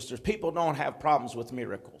brothers and sisters. People don't have problems with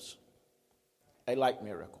miracles. They like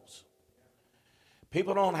miracles.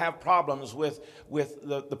 People don't have problems with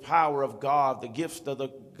the power of God, the gifts of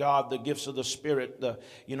the gifts of the Spirit,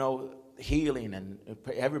 healing, and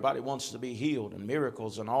everybody wants to be healed, and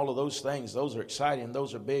miracles and all of those things. Those are exciting,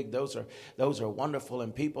 those are big, those are wonderful,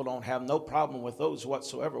 and people don't have no problem with those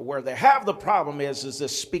whatsoever. Where they have the problem is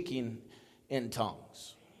this speaking in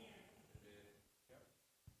tongues.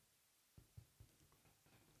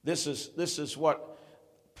 This is what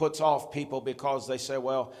puts off people, because they say,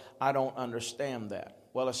 well, I don't understand that.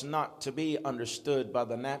 Well, it's not to be understood by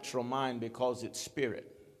the natural mind, because it's spirit.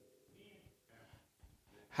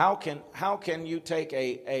 How can you take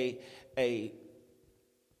a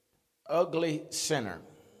ugly sinner,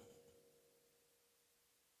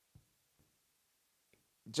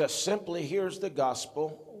 just simply hears the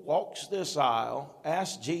gospel, walks this aisle,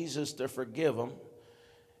 asks Jesus to forgive them,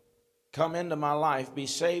 come into my life, be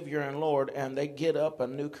Savior and Lord, and they get up a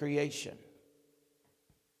new creation?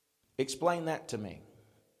 Explain that to me.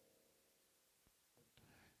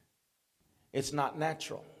 It's not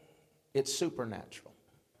natural. It's supernatural.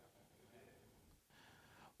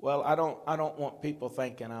 Well, I don't want people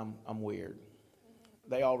thinking I'm weird.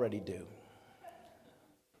 They already do.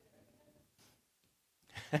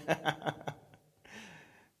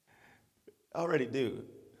 Already do.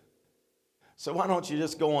 So why don't you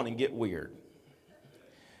just go on and get weird?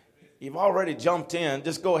 You've already jumped in.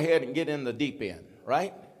 Just go ahead and get in the deep end,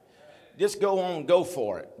 right? Just go on, go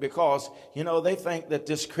for it. Because, they think that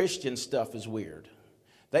this Christian stuff is weird.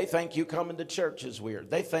 They think you coming to church is weird.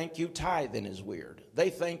 They think you tithing is weird. They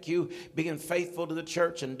think you being faithful to the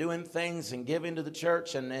church and doing things and giving to the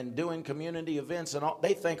church and doing community events and all.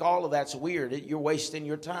 They think all of that's weird. You're wasting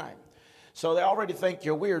your time. So they already think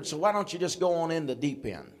you're weird. So why don't you just go on in the deep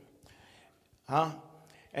end?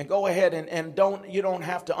 And go ahead and you don't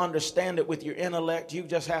have to understand it with your intellect. You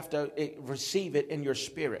just have to receive it in your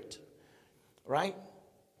spirit. Right?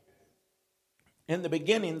 In the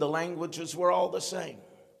beginning, the languages were all the same.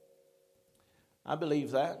 I believe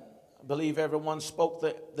that. I believe everyone spoke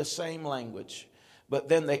the same language. But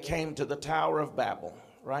then they came to the Tower of Babel,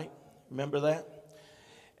 right? Remember that?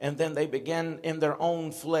 And then they began in their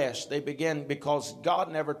own flesh. They began, because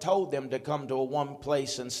God never told them to come to a one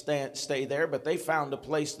place and stay there, but they found a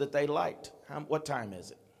place that they liked. What time is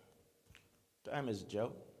it? What time is it,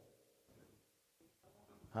 Joe?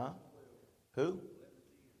 Huh? Who?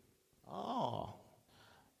 Oh,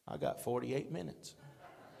 I got 48 minutes.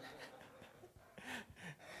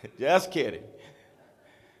 Just kidding.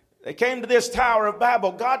 They came to this Tower of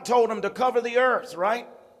Babel. God told them to cover the earth, right?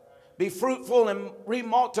 Be fruitful and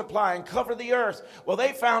remultiply and cover the earth. Well,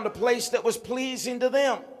 they found a place that was pleasing to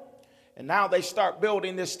them. And now they start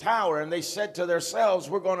building this tower, and they said to themselves,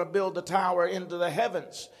 we're going to build a tower into the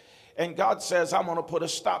heavens. And God says, I'm going to put a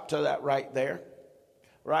stop to that right there.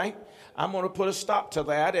 Right? I'm going to put a stop to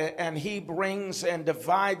that. And he brings and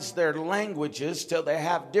divides their languages till they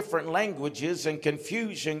have different languages, and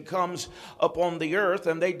confusion comes upon the earth,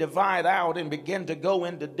 and they divide out and begin to go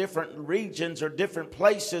into different regions or different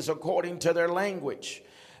places according to their language.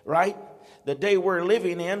 Right? The day we're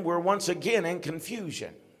living in, we're once again in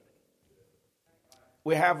confusion.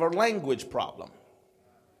 We have a language problem.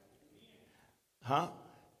 Huh?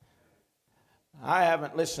 I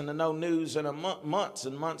haven't listened to no news in months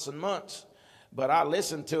and months and months, but I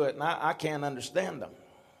listen to it and I can't understand them.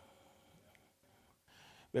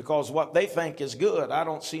 Because what they think is good, I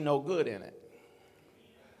don't see no good in it.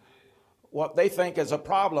 What they think is a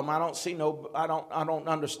problem, I don't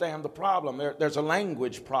understand the problem. There's a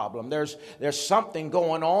language problem. There's something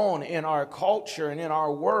going on in our culture and in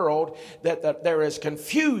our world that there is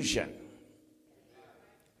confusion.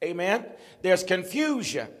 Amen. There's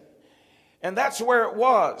confusion. And that's where it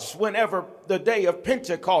was whenever the day of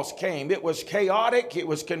Pentecost came. It was chaotic, it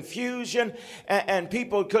was confusion, and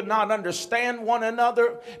people could not understand one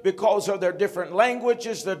another because of their different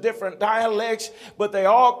languages, their different dialects, but they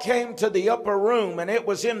all came to the upper room, and it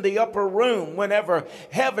was in the upper room whenever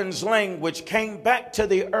heaven's language came back to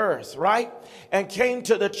the earth, right? And came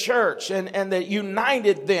to the church, and that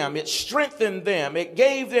united them, it strengthened them, it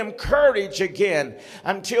gave them courage again,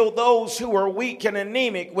 until those who were weak and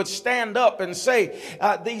anemic would stand up and say,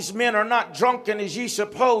 these men are not drunken as ye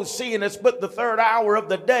suppose, seeing it's but the third hour of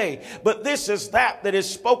the day. But this is that is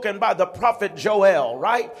spoken by the prophet Joel,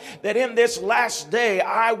 right? That in this last day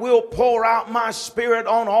I will pour out my spirit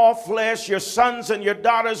on all flesh. Your sons and your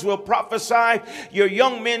daughters will prophesy. Your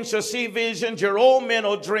young men shall see visions. Your old men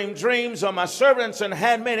will dream dreams. On my servants and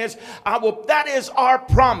handmaids I will. That is our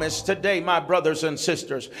promise today, my brothers and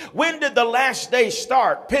sisters. When did the last day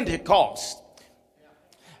start? Pentecost.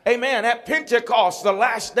 Amen. At Pentecost, the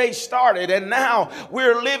last day started, and now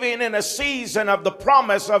we're living in a season of the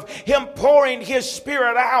promise of him pouring his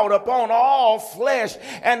spirit out upon all flesh.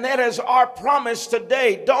 And that is our promise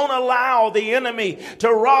today. Don't allow the enemy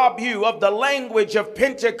to rob you of the language of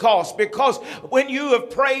Pentecost, because when you have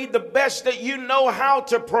prayed the best that you know how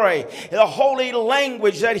to pray, the holy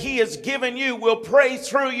language that he has given you will pray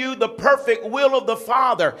through you the perfect will of the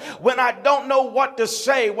Father. When I don't know what to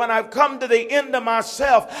say, when I've come to the end of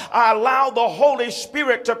myself, I allow the Holy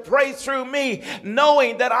Spirit to pray through me,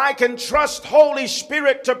 knowing that I can trust Holy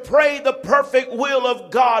Spirit to pray the perfect will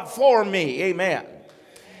of God for me. Amen.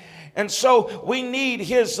 And so we need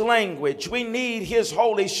his language. We need his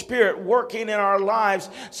Holy Spirit working in our lives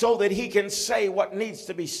so that he can say what needs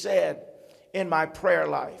to be said in my prayer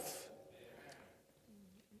life.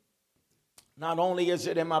 Not only is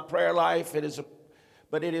it in my prayer life,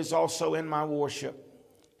 but it is also in my worship.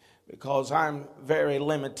 Because I'm very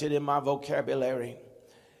limited in my vocabulary.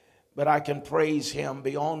 But I can praise him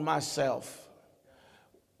beyond myself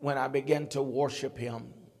when I begin to worship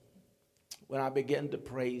him. When I begin to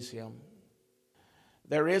praise him.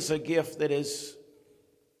 There is a gift that is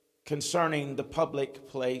concerning the public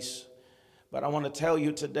place. But I want to tell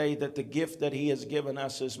you today that the gift that he has given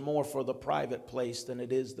us is more for the private place than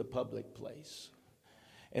it is the public place.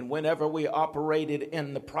 And whenever we operated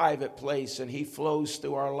in the private place and he flows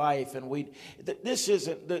through our life, and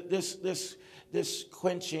this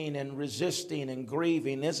quenching and resisting and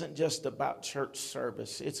grieving isn't just about church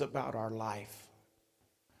service. It's about our life.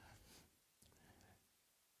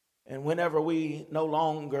 And whenever we no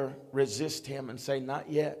longer resist him and say, not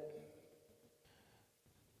yet,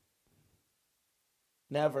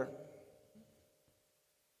 never,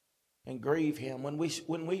 and grieve him, when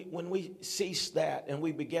we cease that and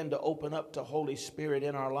we begin to open up to Holy Spirit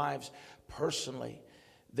in our lives personally,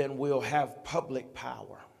 then we'll have public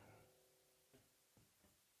power.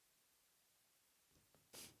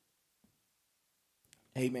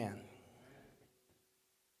 Amen.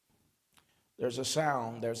 There's a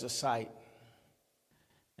sound, there's a sight,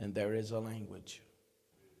 and there is a language.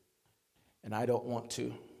 And I don't want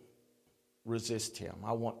to resist him.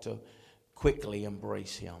 I want to quickly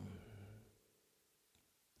embrace Him.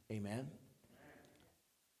 Amen.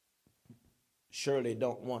 Surely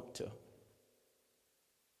don't want to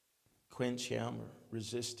quench Him or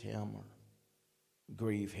resist Him or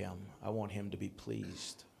grieve Him. I want Him to be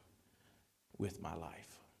pleased with my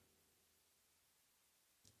life.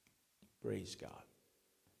 Praise God.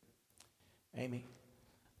 Amy?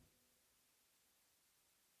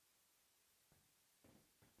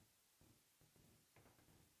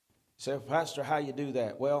 Say, Pastor, how you do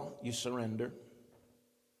that? Well, you surrender.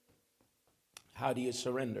 How do you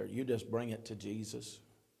surrender? You just bring it to Jesus.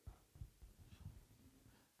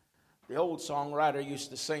 The old songwriter used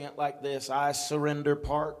to sing it like this: I surrender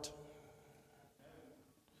part.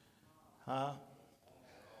 I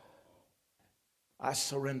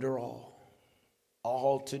surrender all.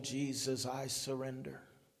 All to Jesus I surrender.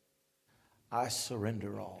 I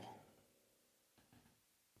surrender all.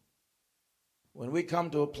 When we come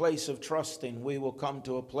to a place of trusting, we will come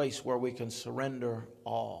to a place where we can surrender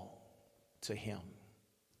all to Him.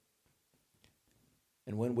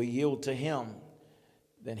 And when we yield to Him,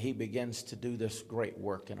 then He begins to do this great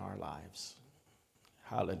work in our lives.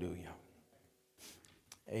 Hallelujah.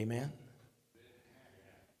 Amen.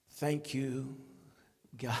 Thank you,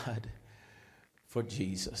 God, for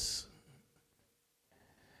Jesus.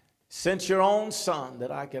 Sent your own Son that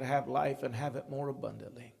I could have life and have it more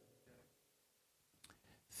abundantly.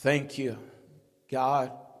 Thank you,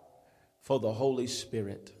 God, for the Holy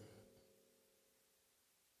Spirit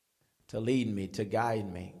to lead me, to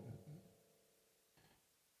guide me,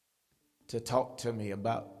 to talk to me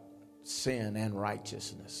about sin and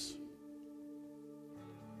righteousness.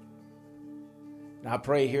 And I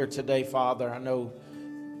pray here today, Father, I know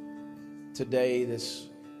today this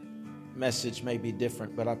message may be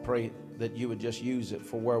different, but I pray that you would just use it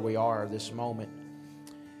for where we are this moment.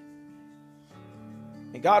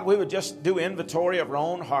 And God, we would just do inventory of our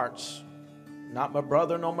own hearts. Not my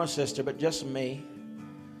brother nor my sister, but just me.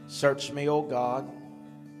 Search me, oh God.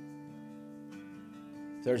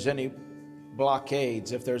 If there's any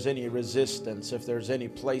blockades, if there's any resistance, if there's any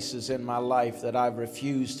places in my life that I've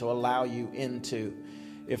refused to allow you into,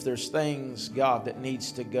 if there's things, God, that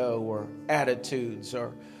needs to go, or attitudes,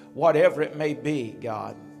 or whatever it may be,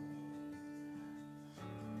 God,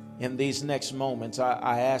 in these next moments,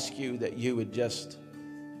 I ask you that you would just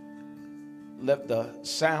let the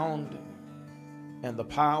sound and the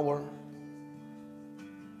power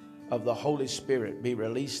of the Holy Spirit be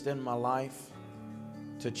released in my life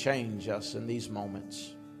to change us in these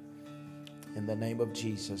moments. In the name of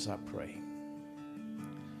Jesus, I pray.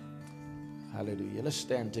 Hallelujah. Let's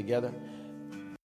stand together.